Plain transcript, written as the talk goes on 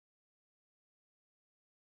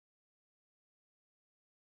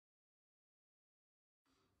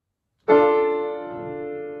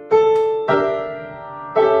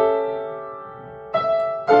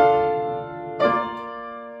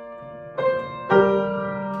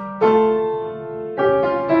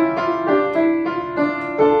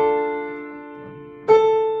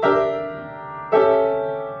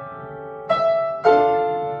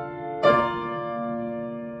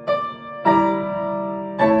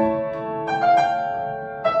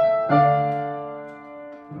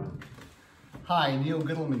Hi, Neil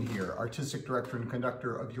Gittleman here, Artistic Director and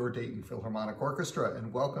Conductor of your Dayton Philharmonic Orchestra,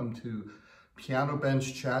 and welcome to Piano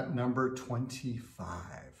Bench Chat number 25.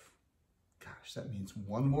 Gosh, that means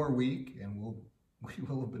one more week and we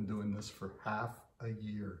will have been doing this for half a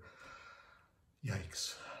year.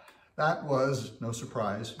 Yikes. That was, no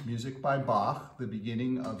surprise, music by Bach, the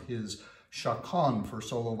beginning of his Chaconne for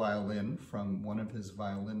solo violin from one of his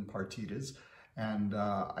violin partitas. And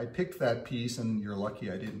I picked that piece, and you're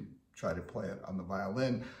lucky I didn't try to play it on the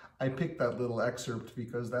violin. I picked that little excerpt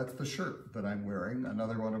because that's the shirt that I'm wearing,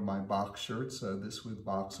 another one of my Bach shirts, this with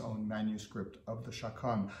Bach's own manuscript of the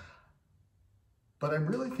Chaconne. But I'm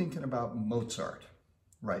really thinking about Mozart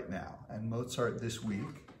right now. And Mozart this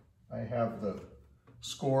week, I have the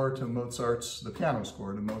score to the piano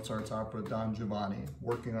score to Mozart's opera Don Giovanni,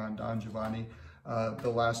 working on Don Giovanni the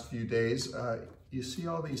last few days. You see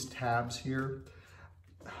all these tabs here?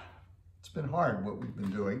 It's been hard what we've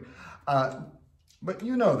been doing, but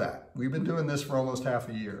you know that. We've been doing this for almost half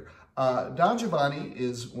a year. Don Giovanni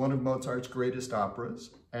is one of Mozart's greatest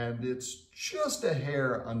operas, and it's just a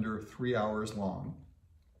hair under 3 hours long.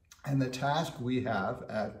 And the task we have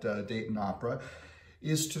at Dayton Opera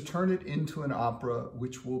is to turn it into an opera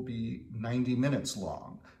which will be 90 minutes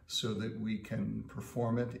long so that we can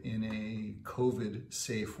perform it in a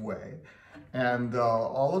COVID-safe way. And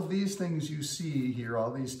all of these things you see here,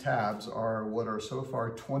 all these tabs, are what are so far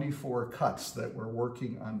 24 cuts that we're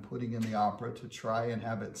working on putting in the opera to try and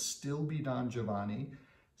have it still be Don Giovanni,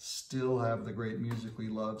 still have the great music we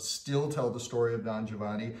love, still tell the story of Don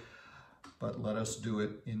Giovanni, but let us do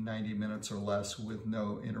it in 90 minutes or less with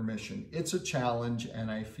no intermission. It's a challenge,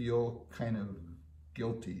 and I feel kind of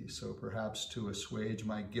guilty, so perhaps to assuage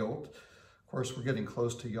my guilt. Of course, we're getting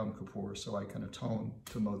close to Yom Kippur, so I can atone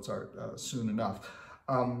to Mozart soon enough.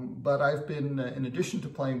 But I've been, in addition to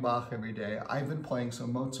playing Bach every day, I've been playing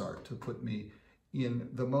some Mozart to put me in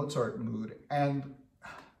the Mozart mood. And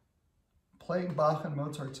playing Bach and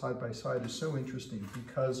Mozart side by side is so interesting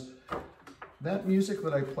because that music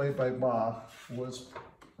that I played by Bach was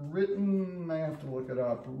written, I have to look it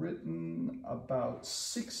up, written about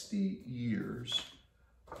 60 years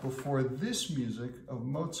before this music of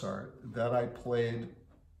Mozart that I played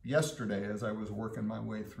yesterday as I was working my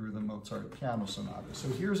way through the Mozart piano sonata. So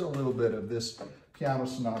here's a little bit of this piano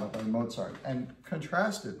sonata by Mozart, and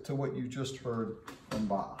contrast it to what you just heard from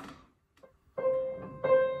Bach.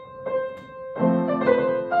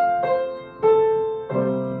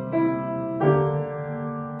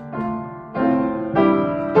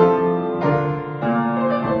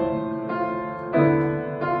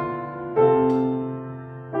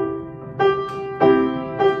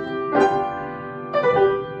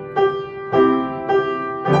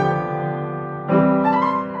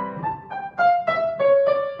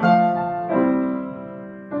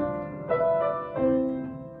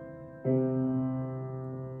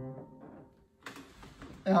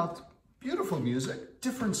 Now, it's beautiful music,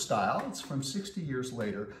 different style. It's from 60 years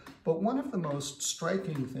later. But one of the most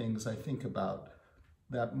striking things I think about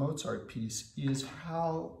that Mozart piece is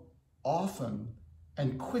how often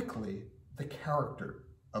and quickly the character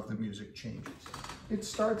of the music changes. It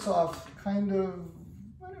starts off kind of,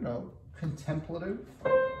 I don't know, contemplative.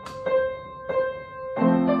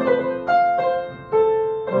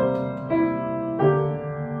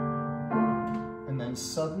 And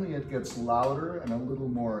suddenly it gets louder and a little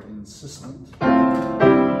more insistent. And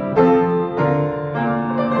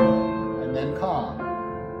then calm.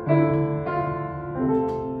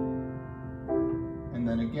 And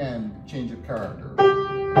then again, change of character.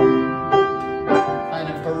 Kind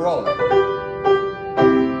of heroic.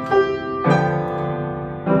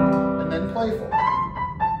 And then playful.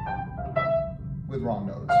 With wrong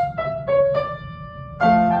notes.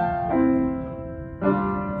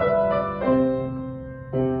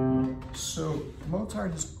 So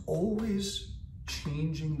Mozart is always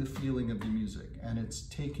changing the feeling of the music, and it's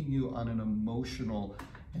taking you on an emotional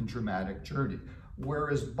and dramatic journey.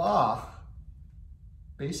 Whereas Bach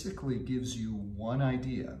basically gives you one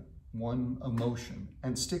idea, one emotion,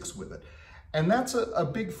 and sticks with it. And that's a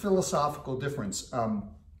big philosophical difference.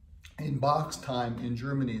 In Bach's time in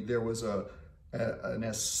Germany, there was an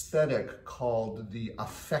aesthetic called the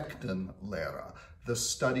Affektenlehre, the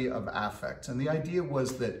study of affects. And the idea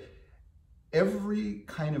was that every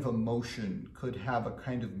kind of emotion could have a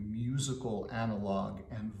kind of musical analog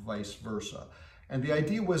and vice versa. And the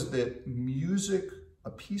idea was that music, a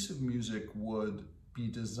piece of music, would be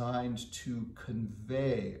designed to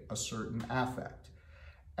convey a certain affect.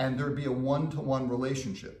 And there'd be a one-to-one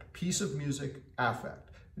relationship, piece of music,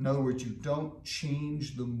 affect. In other words, you don't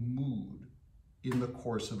change the mood in the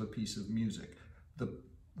course of a piece of music. The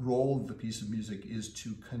role of the piece of music is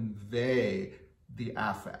to convey the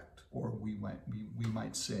affect, or we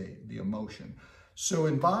might say the emotion. So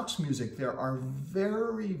in Bach's music, there are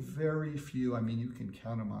very, very few, I mean, you can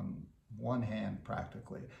count them on one hand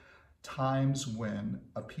practically, times when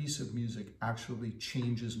a piece of music actually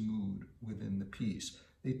changes mood within the piece.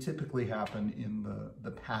 They typically happen in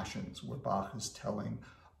the Passions, where Bach is telling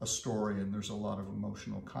a story and there's a lot of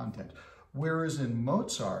emotional content. Whereas in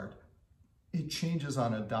Mozart, it changes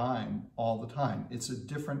on a dime all the time. It's a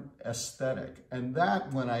different aesthetic. And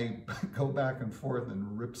that, when I go back and forth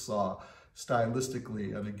and ripsaw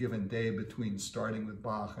stylistically on a given day between starting with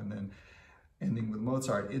Bach and then ending with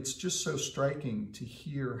Mozart, it's just so striking to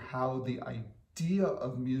hear how the idea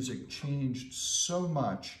of music changed so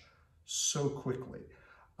much so quickly.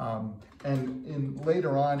 And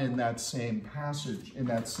later on in that same passage, in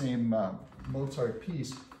that same Mozart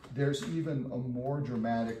piece, there's even a more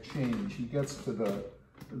dramatic change. He gets to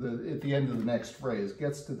at the end of the next phrase,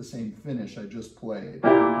 gets to the same finish I just played.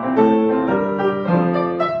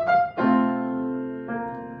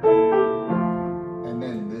 And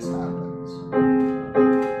then this happens.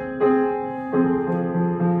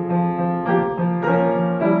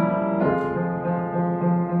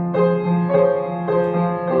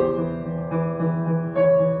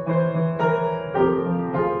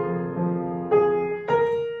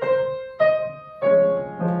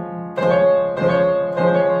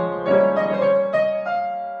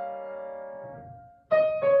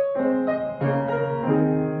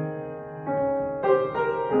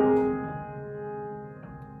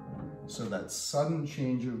 So that sudden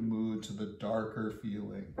change of mood to the darker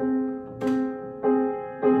feeling.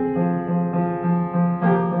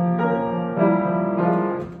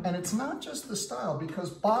 And it's not just the style, because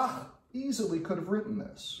Bach easily could have written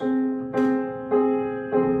this. In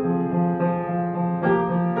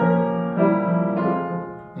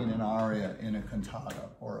an aria, in a cantata,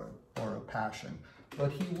 or a passion.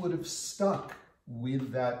 But he would have stuck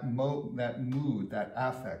with that mood, that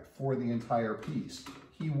affect for the entire piece.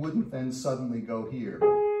 He wouldn't then suddenly go here.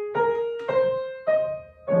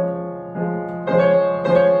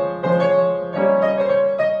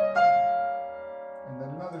 And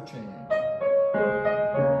then another change.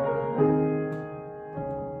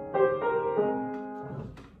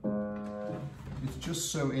 It's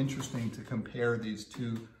just so interesting to compare these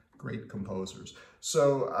two great composers.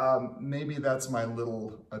 So maybe that's my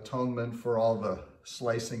little atonement for all the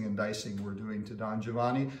slicing and dicing we're doing to Don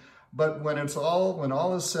Giovanni. But when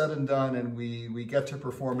all is said and done, and we get to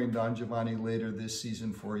performing Don Giovanni later this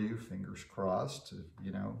season for you, fingers crossed,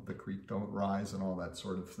 you know, the creek don't rise and all that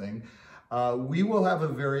sort of thing, we will have a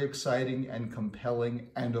very exciting and compelling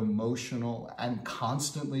and emotional and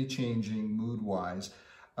constantly changing mood-wise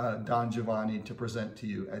Don Giovanni to present to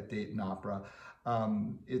you at Dayton Opera.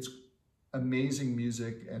 It's amazing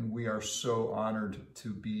music, and we are so honored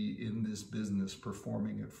to be in this business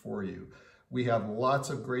performing it for you. We have lots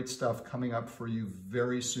of great stuff coming up for you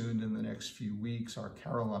very soon in the next few weeks. Our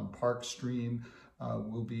Carillon Park stream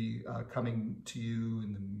will be coming to you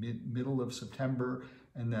in the middle of September,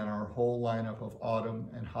 and then our whole lineup of autumn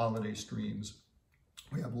and holiday streams.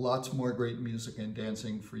 We have lots more great music and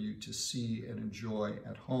dancing for you to see and enjoy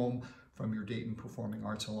at home from your Dayton Performing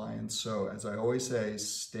Arts Alliance. So as I always say,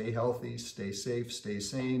 stay healthy, stay safe, stay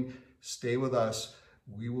sane, stay with us.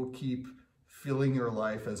 We will keep filling your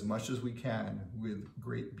life as much as we can with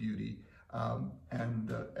great beauty.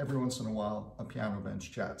 And every once in a while, a piano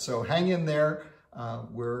bench chat. So hang in there.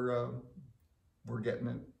 We're getting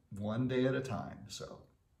it one day at a time. So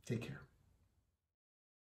take care.